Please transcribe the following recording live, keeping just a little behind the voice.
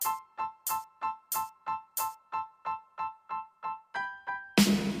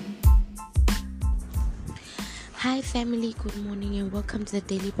Hi family, good morning and welcome to the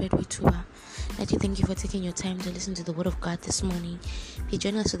Daily Bread with Tuba. Thank you for taking your time to listen to the Word of God this morning. If you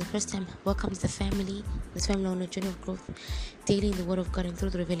join us for the first time, welcome to the family. This family on a journey of growth, daily in the Word of God and through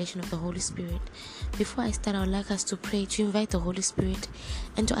the revelation of the Holy Spirit. Before I start, I would like us to pray to invite the Holy Spirit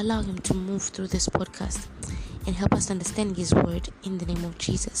and to allow Him to move through this podcast and help us understand His Word in the name of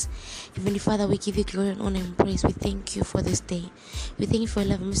Jesus. Heavenly Father, we give you glory and honor and praise. We thank you for this day. We thank you for your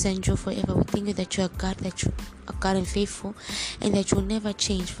love, mercy, and joy forever. We thank you that you are God, that you are God and faithful, and that you will never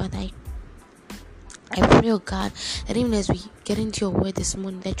change. Father, I pray, oh God, that even as we get into your word this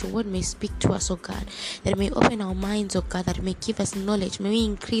morning, that your word may speak to us, oh God, that it may open our minds, oh God, that it may give us knowledge, may we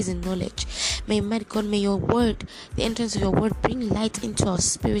increase in knowledge. May your word, the entrance of your word, bring light into our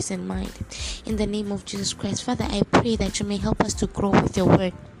spirits and mind. In the name of Jesus Christ, Father, I pray that you may help us to grow with your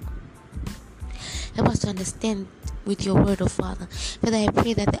word. Help us to understand with your word, oh Father. Father, I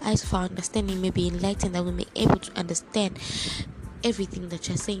pray that the eyes of our understanding may be enlightened, that we may be able to understand everything that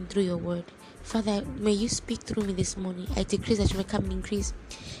you're saying through your word. Father, may you speak through me this morning. I decrease that you may come and increase,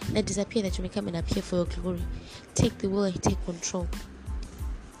 and I disappear that you may come and appear for your glory. Take the will and take control.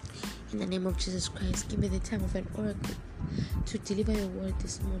 In the name of Jesus Christ, give me the time of an oracle to deliver your word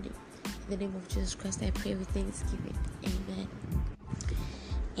this morning. In the name of Jesus Christ, I pray with thanksgiving. Amen.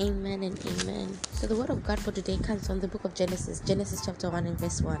 Amen and amen. So the word of God for today comes from the book of Genesis chapter 1 and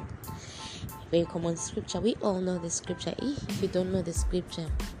verse 1. Very common scripture. We all know the scripture. If you don't know the scripture,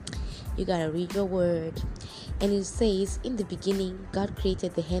 you gotta read your word. And it says, in the beginning, God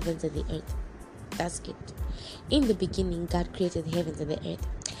created the heavens and the earth. That's it. In the beginning, God created the heavens and the earth.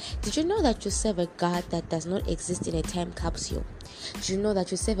 Did you know that you serve a God that does not exist in a time capsule? Did you know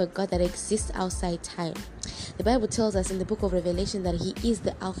that you serve a God that exists outside time? The Bible tells us in the book of Revelation that He is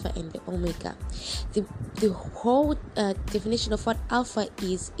the Alpha and the Omega. The whole definition of what Alpha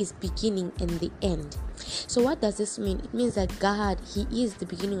is beginning and the end. So what does this mean? It means that God, He is the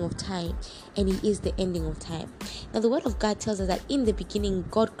beginning of time and He is the ending of time. Now the word of God tells us that in the beginning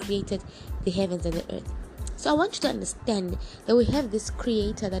God created the heavens and the earth. So I want you to understand that we have this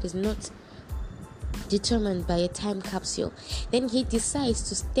creator that is not determined by a time capsule. Then He decides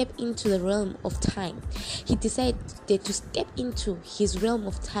to step into the realm of time. He decided to step into His realm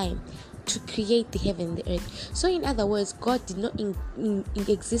of time to create the heaven and the earth. So in other words, God did not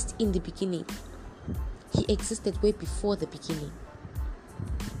exist in the beginning. He existed way before the beginning.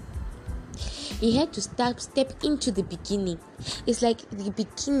 He had to step into the beginning. It's like the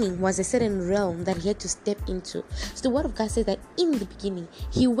beginning was a certain realm that He had to step into. So the word of God says that in the beginning,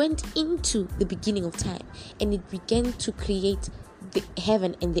 He went into the beginning of time and it began to create the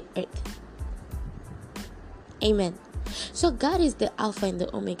heaven and the earth. Amen. So God is the Alpha and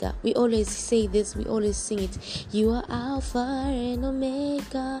the Omega. We always say this, we always sing it. You are Alpha and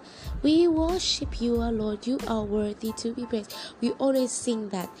Omega. We worship you, our Lord. You are worthy to be praised. We always sing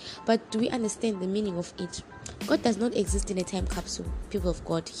that. But do we understand the meaning of it? God does not exist in a time capsule, people of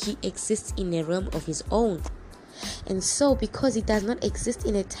God. He exists in a realm of His own. And so because He does not exist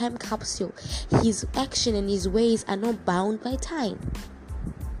in a time capsule, His action and His ways are not bound by time.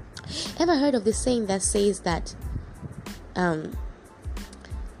 Ever heard of the saying that says that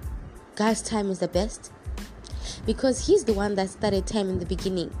God's time is the best? Because He's the one that started time in the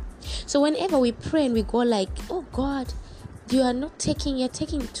beginning. So whenever we pray and we go like, oh God, you're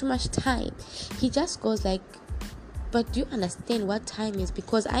taking too much time, He just goes like, but do you understand what time is?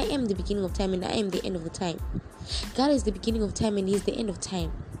 Because I am the beginning of time and I am the end of the time. God is the beginning of time and He's the end of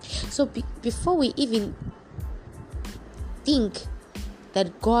time. So before we even think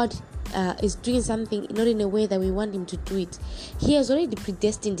that God is doing something not in a way that we want Him to do it, He has already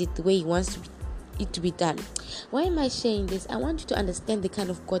predestined it the way He wants it to be done. Why am I sharing this? I want you to understand the kind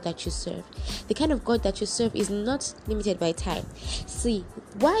of God that you serve. The kind of God that you serve is not limited by time. See,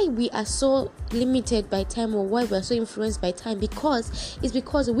 why we are so limited by time, or why we are so influenced by time, because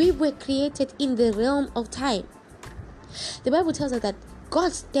we were created in the realm of time. The Bible tells us that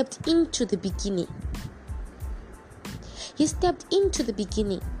God stepped into the beginning. He stepped into the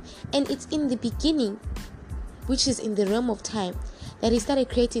beginning, and it's in the beginning, which is in the realm of time, that He started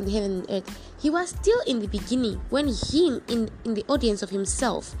creating the heaven and earth. He was still in the beginning when Him, in the audience of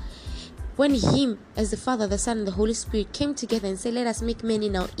Himself, when Him as the Father, the Son, and the Holy Spirit came together and said, let us make man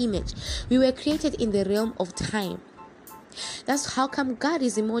in our image. We were created in the realm of time. That's how come God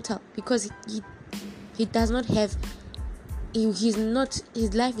is immortal, because He does not have,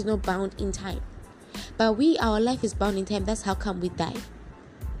 His life is not bound in time. But our life is bound in time. That's how come we die.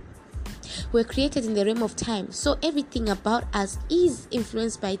 We're created in the realm of time. So everything about us is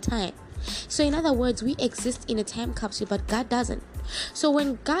influenced by time. So in other words, we exist in a time capsule, but God doesn't. So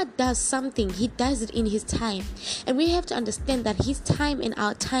when God does something, he does it in his time. And we have to understand that his time and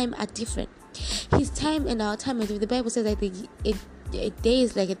our time are different. His time and our time, the Bible says that a day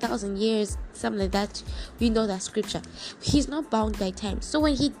is like 1,000 years, something like that. We know that scripture. He's not bound by time. So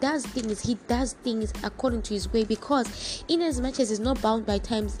when he does things according to his way, because in as much as he's not bound by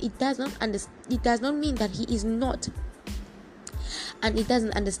times, it does not mean that he is not, and it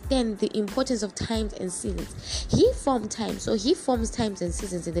doesn't understand the importance of times and seasons. He formed time, so he forms times and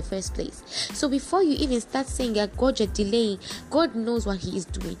seasons in the first place. So before you even start saying that God, you're delaying, God knows what he is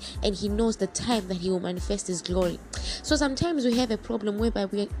doing, and he knows the time that he will manifest his glory. So sometimes we have a problem whereby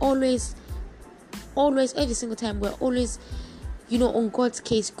we are always every single time we're always on God's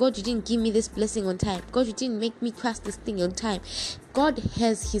case. God, you didn't give me this blessing on time. God, you didn't make me pass this thing on time. God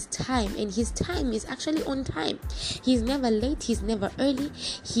has his time, and his time is actually on time. He's never late, he's never early,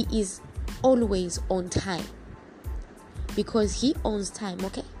 he is always on time, because he owns time,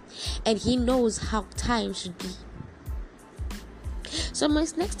 okay? And he knows how time should be. So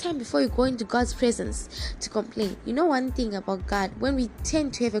next time, before you go into God's presence to complain, one thing about God, when we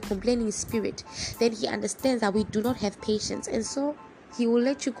tend to have a complaining spirit, then he understands that we do not have patience, and so he will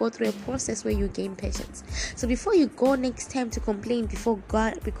let you go through a process where you gain patience. So before you go next time to complain before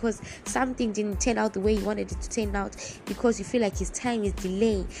God because something didn't turn out the way you wanted it to turn out, because you feel like his time is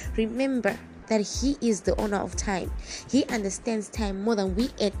delaying, remember that he is the owner of time. He understands time more than we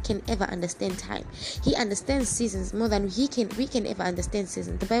can ever understand time. He understands seasons more than we can ever understand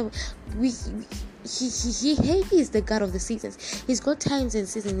seasons. The Bible, he is the God of the seasons. He's got times and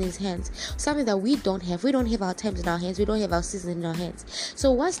seasons in his hands, something that we don't have. We don't have our times in our hands. We don't have our seasons in our hands. So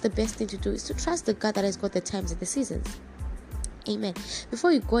what's the best thing to do is to trust the God that has got the times and the seasons. Amen.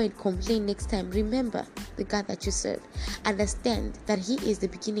 Before you go and complain next time, remember the God that you serve. Understand that he is the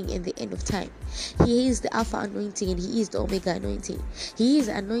beginning and the end of time. He is the Alpha anointing, and he is the Omega anointing. He is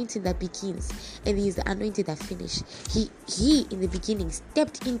the anointing that begins, and he is the anointing that finishes. He in the beginning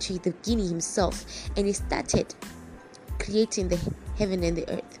stepped into the beginning himself, and he started creating the heaven and the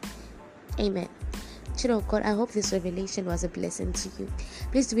earth. Amen. Child of God, I hope this revelation was a blessing to you.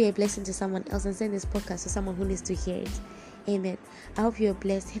 Please do be a blessing to someone else and send this podcast to someone who needs to hear it. Amen. I hope you are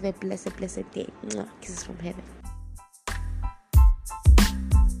blessed. Have a blessed day. Kisses from heaven.